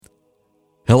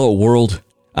Hello, world.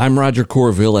 I'm Roger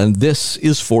Corville, and this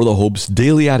is For the Hope's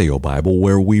Daily Audio Bible,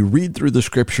 where we read through the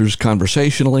Scriptures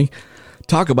conversationally,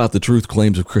 talk about the truth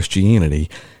claims of Christianity,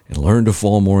 and learn to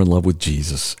fall more in love with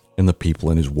Jesus and the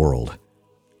people in His world.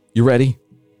 You ready?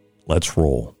 Let's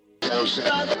roll.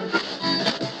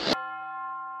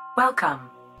 Welcome.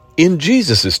 In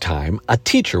Jesus' time, a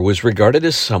teacher was regarded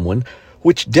as someone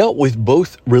which dealt with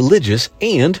both religious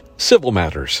and civil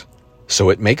matters. So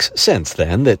it makes sense,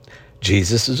 then, that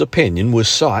Jesus' opinion was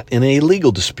sought in a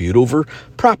legal dispute over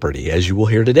property, as you will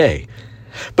hear today.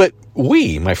 But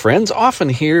we, my friends, often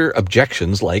hear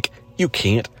objections like, you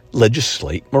can't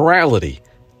legislate morality,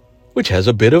 which has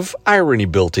a bit of irony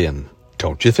built in,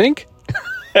 don't you think?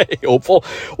 Hey, hopeful.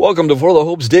 Welcome to For the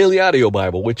Hope's Daily Audio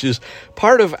Bible, which is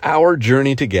part of our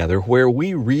journey together where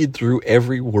we read through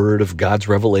every word of God's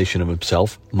revelation of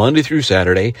Himself, Monday through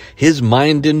Saturday, His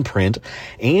mind in print,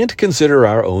 and consider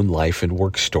our own life and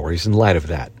work stories in light of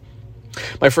that.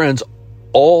 My friends,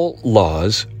 all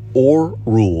laws or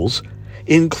rules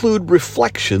include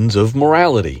reflections of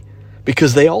morality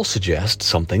because they all suggest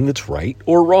something that's right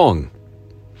or wrong.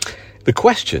 The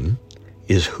question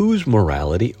is, whose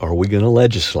morality are we going to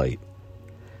legislate?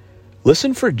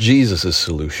 Listen for Jesus'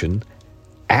 solution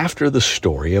after the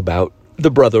story about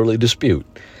the brotherly dispute.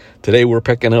 Today we're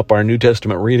picking up our New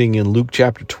Testament reading in Luke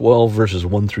chapter 12, verses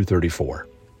 1 through 34.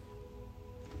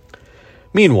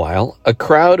 Meanwhile, a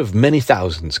crowd of many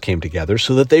thousands came together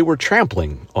so that they were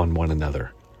trampling on one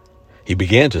another. He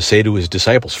began to say to His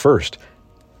disciples first,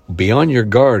 "Be on your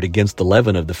guard against the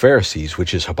leaven of the Pharisees,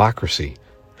 which is hypocrisy.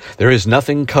 There is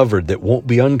nothing covered that won't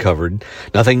be uncovered,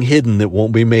 nothing hidden that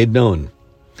won't be made known.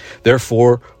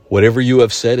 Therefore, whatever you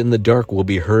have said in the dark will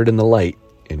be heard in the light,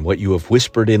 and what you have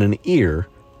whispered in an ear,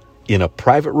 in a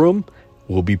private room,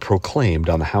 will be proclaimed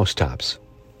on the housetops.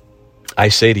 I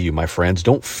say to you, my friends,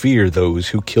 don't fear those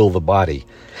who kill the body,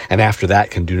 and after that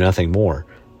can do nothing more.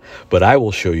 But I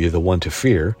will show you the one to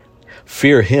fear.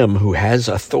 Fear him who has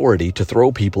authority to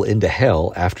throw people into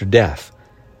hell after death.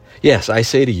 Yes, I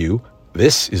say to you,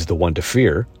 this is the one to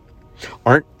fear.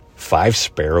 Aren't 5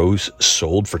 sparrows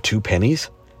sold for 2 pennies?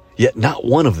 Yet not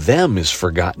one of them is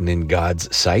forgotten in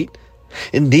God's sight.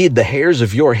 Indeed, the hairs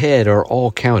of your head are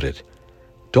all counted.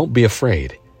 Don't be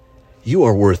afraid. You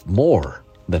are worth more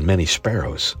than many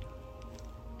sparrows.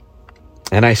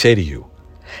 And I say to you,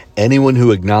 anyone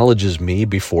who acknowledges me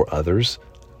before others,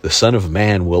 the Son of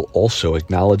Man will also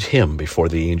acknowledge him before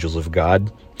the angels of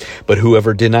God. But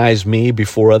whoever denies me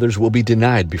before others will be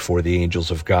denied before the angels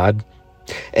of God.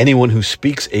 Anyone who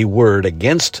speaks a word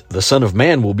against the Son of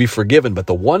Man will be forgiven, but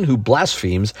the one who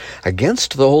blasphemes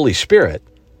against the Holy Spirit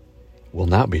will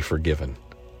not be forgiven.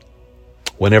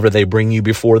 Whenever they bring you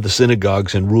before the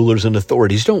synagogues and rulers and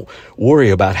authorities, don't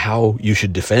worry about how you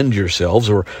should defend yourselves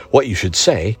or what you should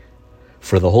say,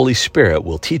 for the Holy Spirit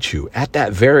will teach you at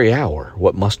that very hour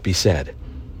what must be said."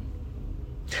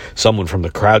 Someone from the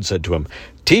crowd said to him,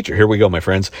 "Teacher," here we go, my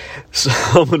friends.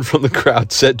 Someone from the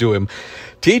crowd said to him,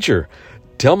 "Teacher,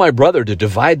 tell my brother to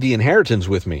divide the inheritance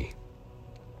with me."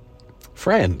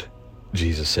 "Friend,"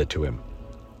 Jesus said to him,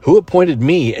 "who appointed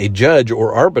me a judge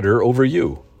or arbiter over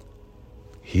you?"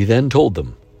 He then told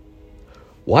them,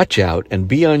 "Watch out and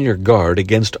be on your guard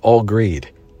against all greed,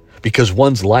 because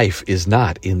one's life is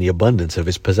not in the abundance of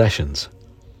his possessions."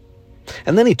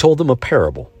 And then he told them a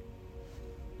parable.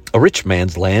 A rich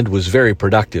man's land was very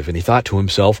productive, and he thought to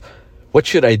himself, "What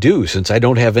should I do, since I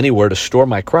don't have anywhere to store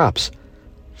my crops?"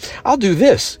 "I'll do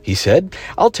this," he said.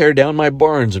 "I'll tear down my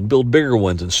barns and build bigger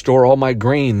ones and store all my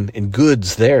grain and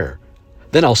goods there.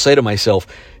 Then I'll say to myself,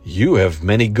 'You have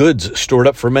many goods stored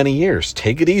up for many years.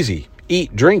 Take it easy.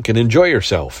 Eat, drink, and enjoy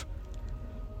yourself.'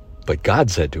 But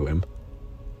God said to him,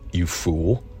 'You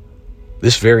fool,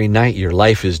 this very night your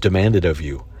life is demanded of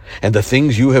you, and the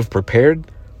things you have prepared,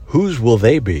 whose will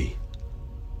they be?'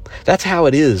 That's how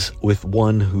it is with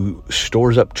one who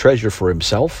stores up treasure for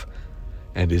himself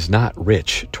and is not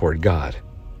rich toward God."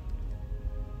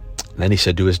 Then he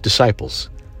said to his disciples,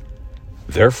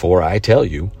 "Therefore I tell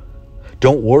you,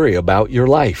 don't worry about your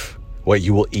life, what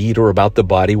you will eat, or about the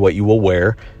body, what you will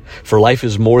wear. For life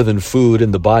is more than food,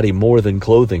 and the body more than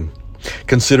clothing.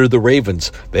 Consider the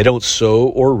ravens. They don't sow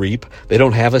or reap. They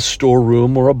don't have a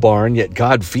storeroom or a barn, yet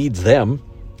God feeds them.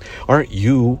 Aren't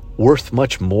you worth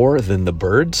much more than the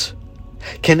birds?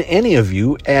 Can any of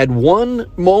you add 1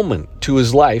 moment to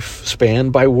his life span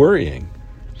by worrying?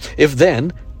 If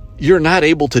then you're not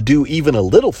able to do even a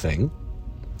little thing,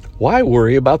 why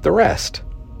worry about the rest?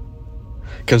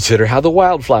 Consider how the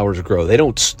wildflowers grow. They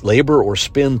don't labor or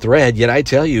spin thread, yet I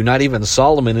tell you, not even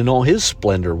Solomon in all his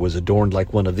splendor was adorned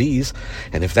like one of these.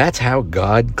 And if that's how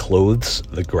God clothes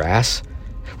the grass,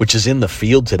 which is in the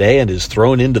field today and is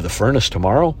thrown into the furnace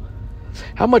tomorrow?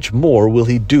 How much more will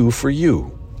he do for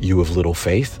you, you of little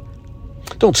faith?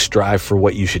 Don't strive for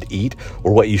what you should eat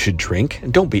or what you should drink,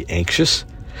 and don't be anxious.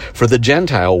 For the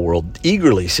Gentile world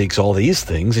eagerly seeks all these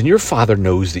things, and your Father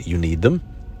knows that you need them.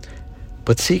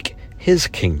 But seek his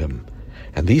kingdom,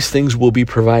 and these things will be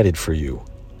provided for you.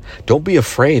 Don't be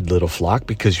afraid, little flock,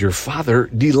 because your Father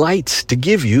delights to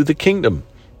give you the kingdom.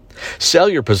 Sell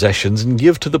your possessions and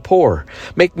give to the poor.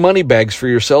 Make money bags for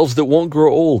yourselves that won't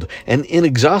grow old, an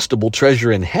inexhaustible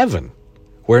treasure in heaven,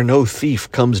 where no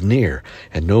thief comes near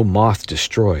and no moth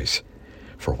destroys.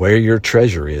 For where your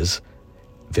treasure is,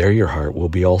 there your heart will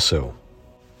be also.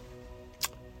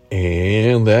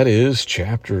 And that is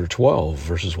chapter 12,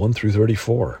 verses 1 through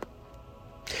 34.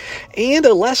 And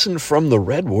a lesson from the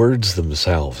red words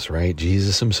themselves, right?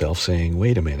 Jesus himself saying,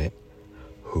 wait a minute,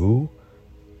 who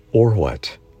or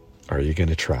what are you going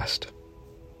to trust?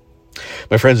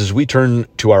 My friends, as we turn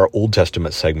to our Old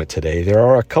Testament segment today, there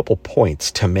are a couple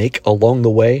points to make along the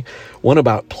way. One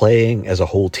about playing as a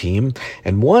whole team,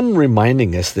 and one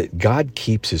reminding us that God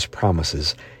keeps his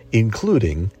promises,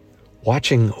 including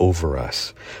watching over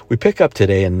us. We pick up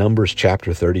today in Numbers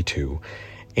chapter 32,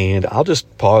 and I'll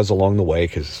just pause along the way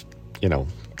because,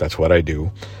 that's what I do,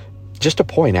 just to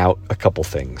point out a couple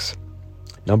things.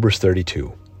 Numbers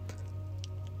 32.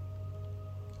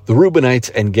 The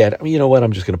Reubenites and Gad, you know what?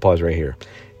 I'm just going to pause right here.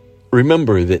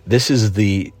 Remember that this is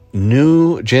the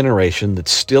new generation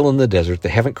that's still in the desert. They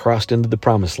haven't crossed into the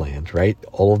promised land, right?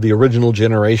 All of the original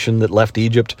generation that left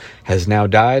Egypt has now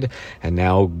died, and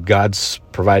now God's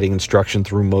providing instruction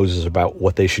through Moses about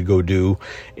what they should go do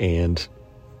and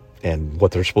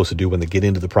what they're supposed to do when they get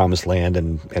into the promised land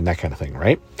and that kind of thing,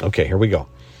 right? Okay, here we go.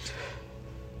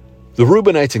 The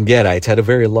Reubenites and Gadites had a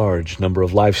very large number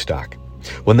of livestock.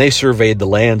 When they surveyed the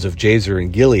lands of Jazer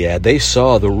and Gilead, they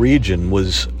saw the region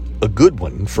was a good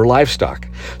one for livestock.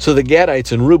 So the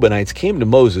Gadites and Reubenites came to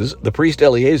Moses, the priest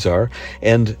Eleazar,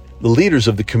 and the leaders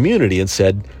of the community and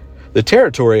said, the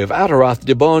territory of Ataroth,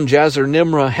 Dibon, Jazer,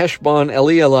 Nimrah, Heshbon,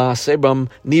 Elealeh, Sebam,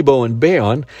 Nebo, and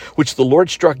Beon, which the Lord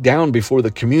struck down before the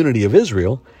community of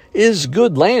Israel, is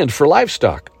good land for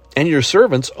livestock, and your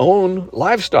servants own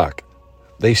livestock.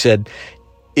 They said,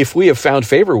 if we have found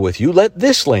favor with you, let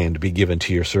this land be given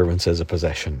to your servants as a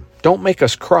possession. Don't make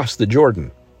us cross the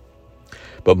Jordan.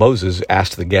 But Moses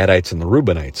asked the Gadites and the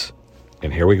Reubenites,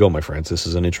 and here we go, my friends, this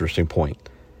is an interesting point.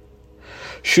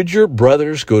 Should your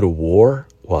brothers go to war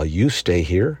while you stay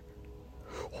here?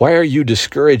 Why are you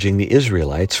discouraging the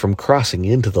Israelites from crossing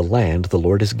into the land the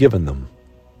Lord has given them?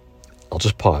 I'll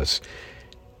just pause.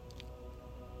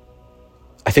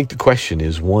 I think the question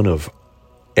is one of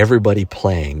everybody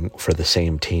playing for the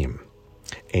same team.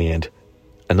 And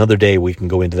another day we can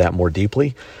go into that more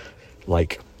deeply.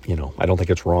 Like, I don't think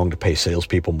it's wrong to pay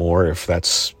salespeople more if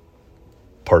that's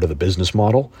part of the business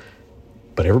model.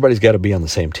 But everybody's got to be on the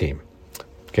same team.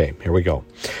 Okay, here we go.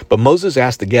 But Moses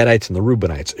asked the Gadites and the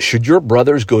Reubenites, should your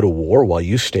brothers go to war while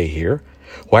you stay here?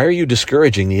 Why are you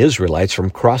discouraging the Israelites from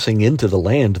crossing into the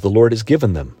land the Lord has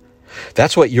given them?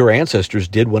 That's what your ancestors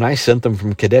did when I sent them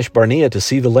from Kadesh Barnea to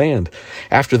see the land.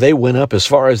 After they went up as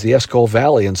far as the Eshcol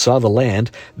Valley and saw the land,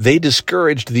 they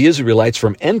discouraged the Israelites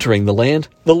from entering the land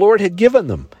the Lord had given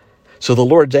them. So the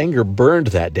Lord's anger burned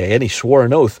that day, and he swore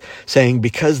an oath, saying,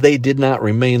 because they did not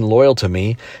remain loyal to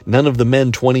me, none of the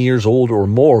men 20 years old or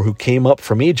more who came up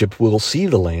from Egypt will see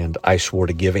the land I swore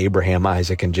to give Abraham,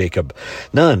 Isaac, and Jacob.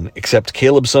 None, except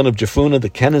Caleb son of Jephunneh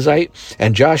the Kenizzite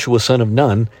and Joshua son of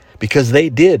Nun, because they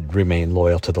did remain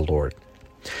loyal to the Lord.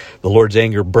 The Lord's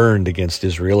anger burned against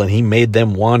Israel, and he made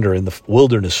them wander in the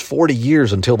wilderness 40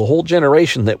 years until the whole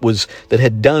generation that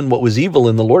had done what was evil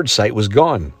in the Lord's sight was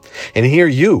gone. And here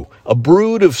you, a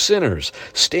brood of sinners,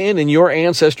 stand in your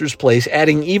ancestors' place,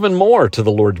 adding even more to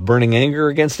the Lord's burning anger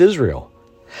against Israel.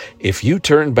 If you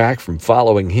turn back from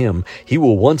following him, he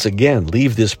will once again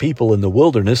leave this people in the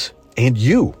wilderness, and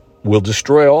you will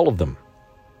destroy all of them.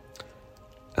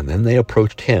 And then they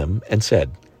approached him and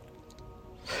said,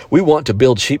 we want to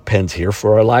build sheep pens here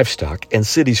for our livestock and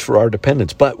cities for our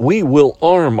dependents, but we will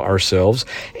arm ourselves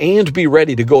and be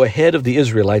ready to go ahead of the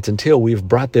Israelites until we have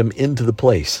brought them into the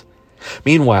place.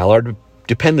 Meanwhile, our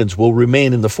dependents will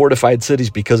remain in the fortified cities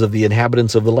because of the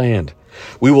inhabitants of the land.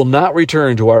 We will not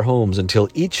return to our homes until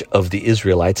each of the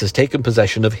Israelites has taken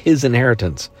possession of his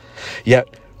inheritance. Yet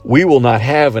we will not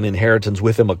have an inheritance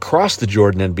with them across the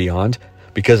Jordan and beyond,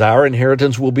 because our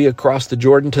inheritance will be across the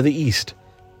Jordan to the east.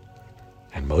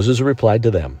 And Moses replied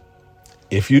to them,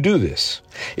 if you do this,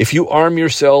 if you arm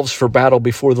yourselves for battle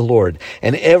before the Lord,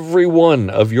 and every one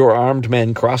of your armed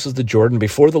men crosses the Jordan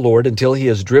before the Lord until he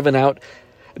has driven out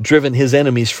driven his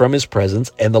enemies from his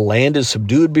presence, and the land is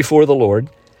subdued before the Lord,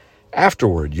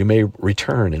 afterward you may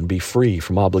return and be free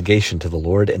from obligation to the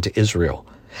Lord and to Israel.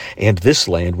 And this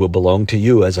land will belong to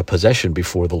you as a possession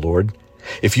before the Lord.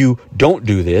 If you don't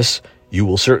do this, you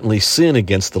will certainly sin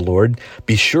against the Lord.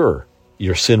 Be sure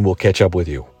your sin will catch up with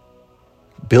you.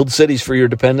 Build cities for your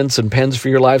dependents and pens for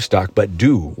your livestock, but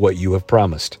do what you have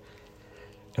promised."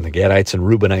 And the Gadites and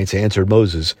Reubenites answered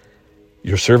Moses,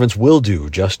 "Your servants will do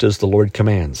just as the Lord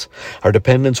commands. Our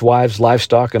dependents, wives,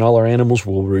 livestock, and all our animals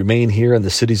will remain here in the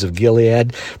cities of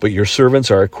Gilead, but your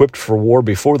servants are equipped for war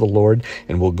before the Lord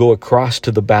and will go across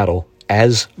to the battle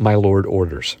as my Lord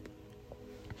orders."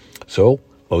 So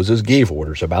Moses gave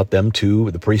orders about them to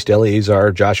the priest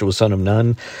Eleazar, Joshua son of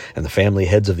Nun, and the family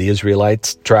heads of the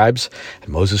Israelites tribes.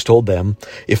 And Moses told them,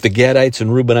 "If the Gadites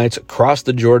and Reubenites cross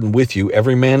the Jordan with you,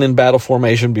 every man in battle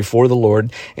formation before the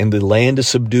Lord, and the land is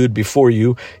subdued before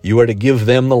you, you are to give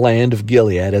them the land of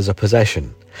Gilead as a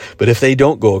possession. But if they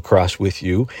don't go across with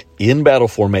you in battle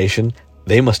formation,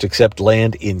 they must accept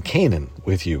land in Canaan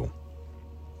with you."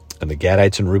 And the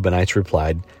Gadites and Reubenites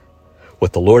replied,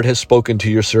 "What the Lord has spoken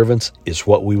to your servants is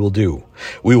what we will do.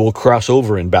 We will cross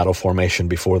over in battle formation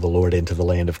before the Lord into the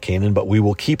land of Canaan, but we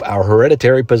will keep our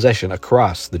hereditary possession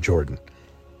across the Jordan."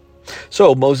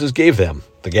 So Moses gave them,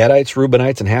 the Gadites,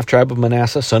 Reubenites, and half-tribe of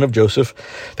Manasseh, son of Joseph,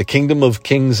 the kingdom of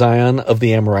King Sihon of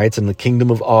the Amorites, and the kingdom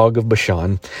of Og of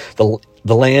Bashan,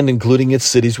 the land including its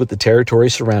cities with the territory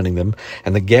surrounding them.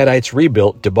 And the Gadites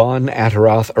rebuilt Dibon,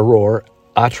 Ataroth, Aror,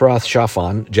 Atroth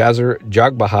Shaphan, Jazer,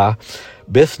 Jogbehah,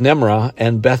 Beth Nimrah,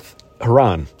 and Beth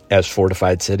Haran as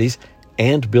fortified cities,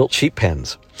 and built sheep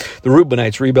pens. The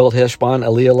Reubenites rebuilt Heshbon,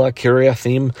 Elealeh,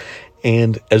 Kiriathaim,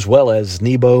 and as well as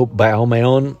Nebo,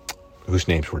 Baal-meon, whose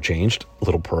names were changed,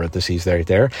 little parentheses right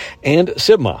there, and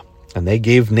Sibmah, and they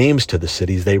gave names to the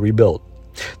cities they rebuilt.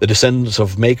 The descendants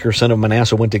of Machir, son of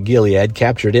Manasseh, went to Gilead,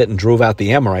 captured it, and drove out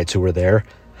the Amorites who were there.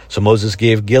 So Moses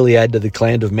gave Gilead to the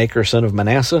clan of Machir, son of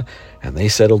Manasseh, and they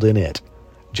settled in it.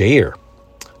 Jair,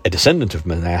 a descendant of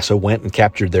Manasseh, went and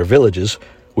captured their villages,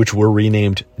 which were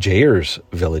renamed Jair's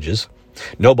villages.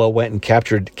 Nobah went and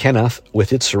captured Kenath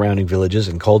with its surrounding villages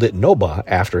and called it Nobah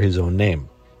after his own name.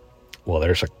 Well,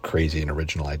 there's a crazy and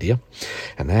original idea.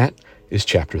 And that is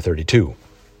chapter 32.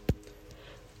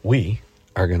 We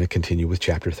are going to continue with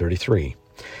chapter 33.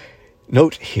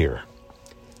 Note here,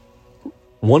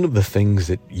 one of the things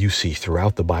that you see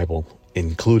throughout the Bible,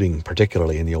 including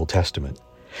particularly in the Old Testament,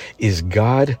 is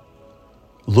God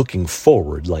looking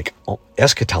forward, like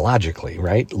eschatologically,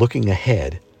 right? Looking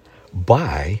ahead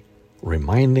by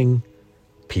reminding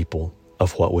people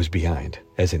of what was behind.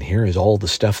 As in, here is all the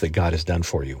stuff that God has done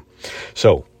for you.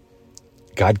 So,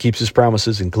 God keeps his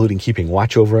promises, including keeping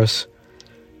watch over us.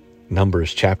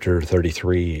 Numbers chapter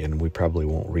 33, and we probably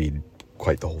won't read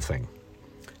quite the whole thing.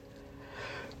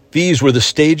 These were the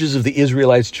stages of the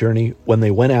Israelites' journey when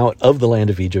they went out of the land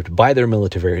of Egypt by their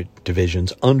military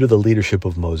divisions under the leadership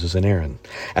of Moses and Aaron.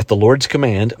 At the Lord's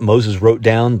command, Moses wrote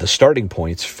down the starting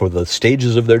points for the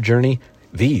stages of their journey.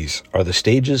 These are the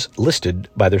stages listed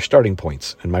by their starting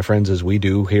points. And my friends, as we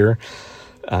do here,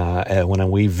 where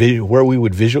we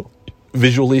would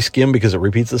visually skim because it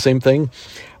repeats the same thing,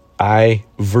 I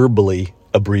verbally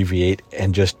abbreviate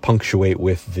and just punctuate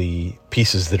with the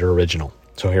pieces that are original.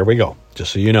 So here we go,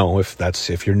 just so you know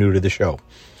if you're new to the show.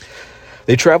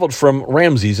 They traveled from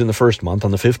Ramses in the first month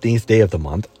on the 15th day of the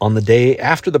month. On the day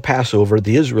after the Passover,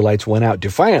 the Israelites went out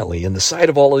defiantly in the sight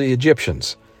of all of the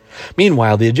Egyptians.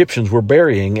 Meanwhile, the Egyptians were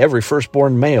burying every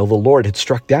firstborn male the Lord had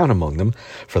struck down among them,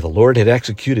 for the Lord had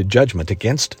executed judgment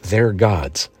against their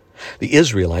gods. The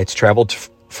Israelites traveled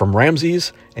from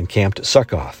Ramses and camped at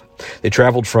Succoth. They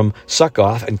traveled from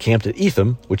Succoth and camped at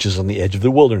Etham, which is on the edge of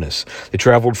the wilderness. They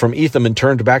traveled from Etham and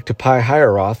turned back to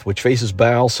Pi-Hahiroth, which faces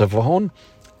Baal-Zephon,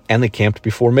 and they camped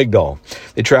before Migdol.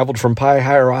 They traveled from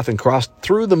Pi-Hahiroth and crossed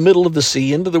through the middle of the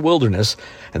sea into the wilderness,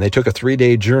 and they took a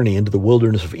 3-day journey into the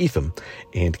wilderness of Etham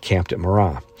and camped at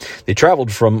Marah. They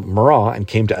traveled from Marah and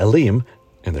came to Elim,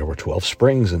 and there were 12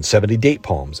 springs and 70 date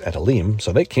palms at Elim,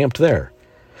 so they camped there.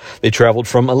 They traveled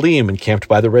from Elim and camped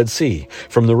by the Red Sea,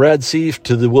 from the Red Sea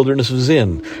to the wilderness of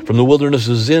Zin, from the wilderness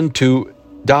of Zin to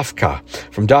Dophkah,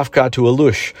 from Dophkah to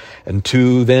Alush, and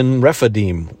to then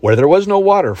Rephidim, where there was no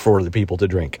water for the people to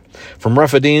drink. From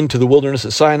Rephidim to the wilderness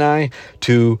of Sinai,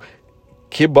 to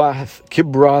Kibroth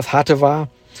Hattaavah,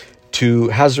 to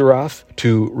Hazeroth,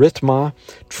 to Rithmah,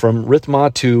 from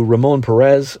Rithmah to Ramon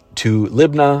Perez, to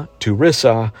Libnah, to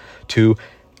Rissah, to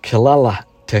Kehelathah.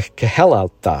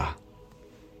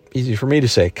 Easy for me to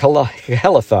say,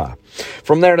 Kehelathah.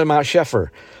 From there to Mount Shepher,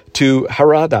 to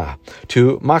Haradah,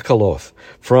 to Makaloth,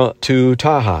 to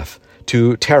Tahath,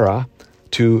 to Terah,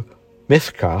 to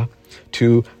Mithkah,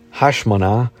 to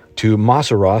Hashmonah, to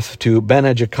Maseroth, to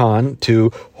Ben-Ajakan,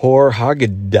 to Hor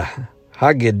Haggidgad,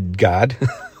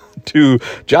 to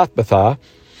Jothbathah,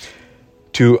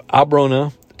 to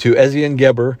Abrona, to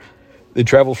Ezion-Geber. They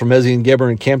traveled from Ezion-Geber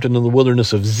and camped in the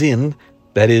wilderness of Zin,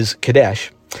 that is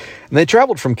Kadesh. And they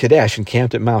traveled from Kadesh and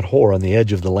camped at Mount Hor on the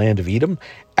edge of the land of Edom.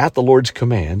 At the Lord's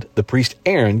command, the priest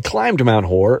Aaron climbed Mount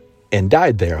Hor and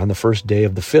died there on the first day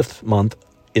of the 5th month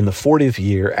in the 40th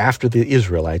year after the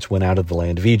Israelites went out of the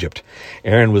land of Egypt.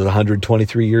 Aaron was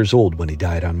 123 years old when he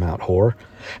died on Mount Hor.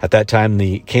 At that time,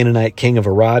 the Canaanite king of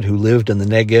Arad, who lived in the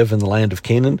Negev in the land of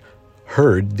Canaan,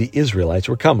 heard the Israelites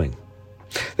were coming.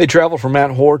 They traveled from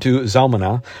Mount Hor to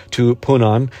Zalmunna, to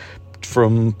Punon,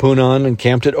 from Punon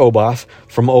encamped at Oboth,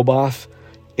 from Oboth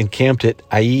encamped at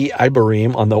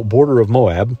Ibarim on the border of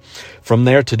Moab, from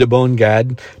there to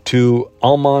Dibon-Gad, to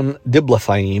Almon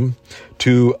Diblathaim,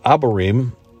 to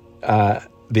Abarim,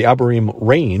 the Abarim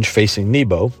range facing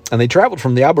Nebo, and they traveled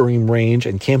from the Abarim range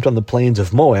and camped on the plains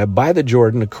of Moab by the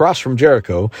Jordan across from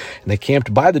Jericho, and they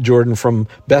camped by the Jordan from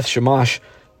Beth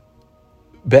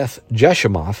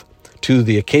Jeshemoth to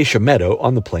the Acacia Meadow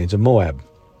on the plains of Moab.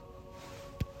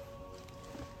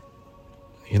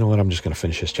 You know what? I'm just going to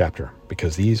finish this chapter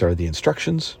because these are the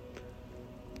instructions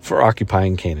for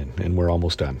occupying Canaan, and we're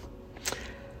almost done.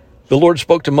 The Lord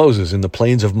spoke to Moses in the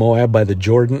plains of Moab by the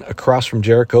Jordan across from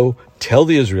Jericho. Tell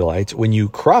the Israelites, when you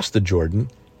cross the Jordan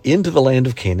into the land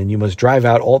of Canaan, you must drive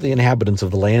out all the inhabitants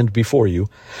of the land before you,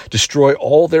 destroy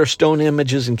all their stone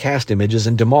images and cast images,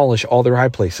 and demolish all their high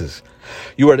places.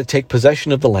 You are to take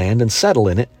possession of the land and settle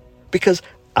in it, because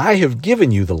I have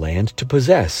given you the land to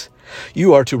possess.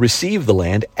 You are to receive the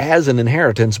land as an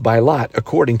inheritance by lot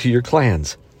according to your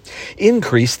clans.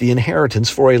 Increase the inheritance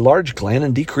for a large clan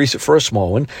and decrease it for a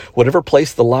small one. Whatever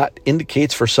place the lot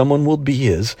indicates for someone will be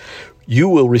his. You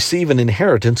will receive an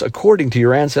inheritance according to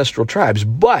your ancestral tribes.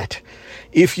 But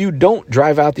if you don't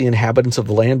drive out the inhabitants of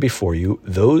the land before you,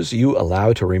 those you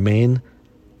allow to remain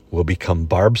will become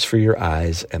barbs for your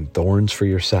eyes and thorns for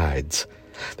your sides.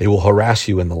 They will harass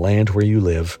you in the land where you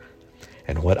live.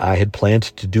 And what I had planned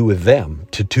to do with them,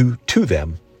 to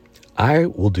them, I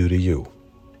will do to you.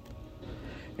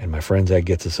 And my friends, that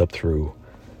gets us up through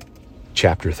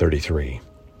chapter 33.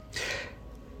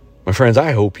 My friends,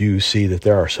 I hope you see that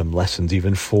there are some lessons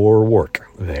even for work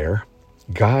there.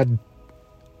 God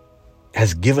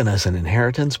has given us an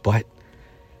inheritance, but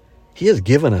He has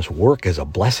given us work as a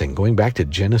blessing. Going back to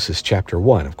Genesis chapter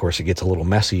 1, of course, it gets a little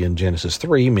messy in Genesis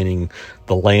 3, meaning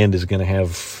the land is going to have,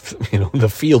 the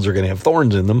fields are going to have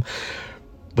thorns in them.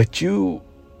 But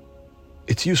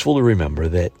it's useful to remember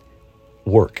that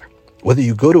work, whether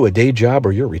you go to a day job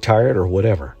or you're retired or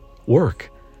whatever, work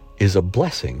is a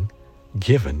blessing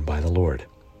given by the Lord.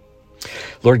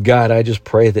 Lord God, I just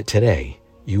pray that today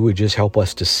you would just help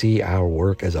us to see our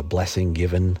work as a blessing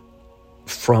given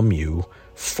from you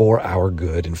for our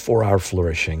good and for our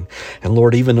flourishing. And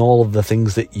Lord, even all of the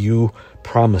things that you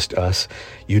promised us,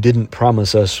 you didn't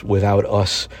promise us without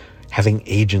us having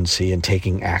agency and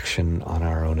taking action on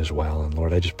our own as well. And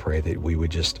Lord, I just pray that we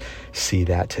would just see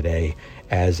that today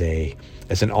as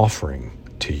an offering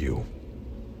to you.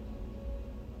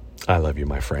 I love you,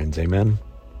 my friends. Amen.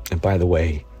 And by the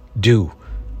way,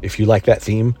 if you like that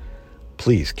theme,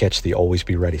 please catch the Always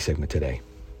Be Ready segment today.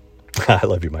 I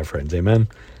love you, my friends. Amen.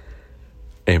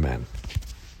 Amen.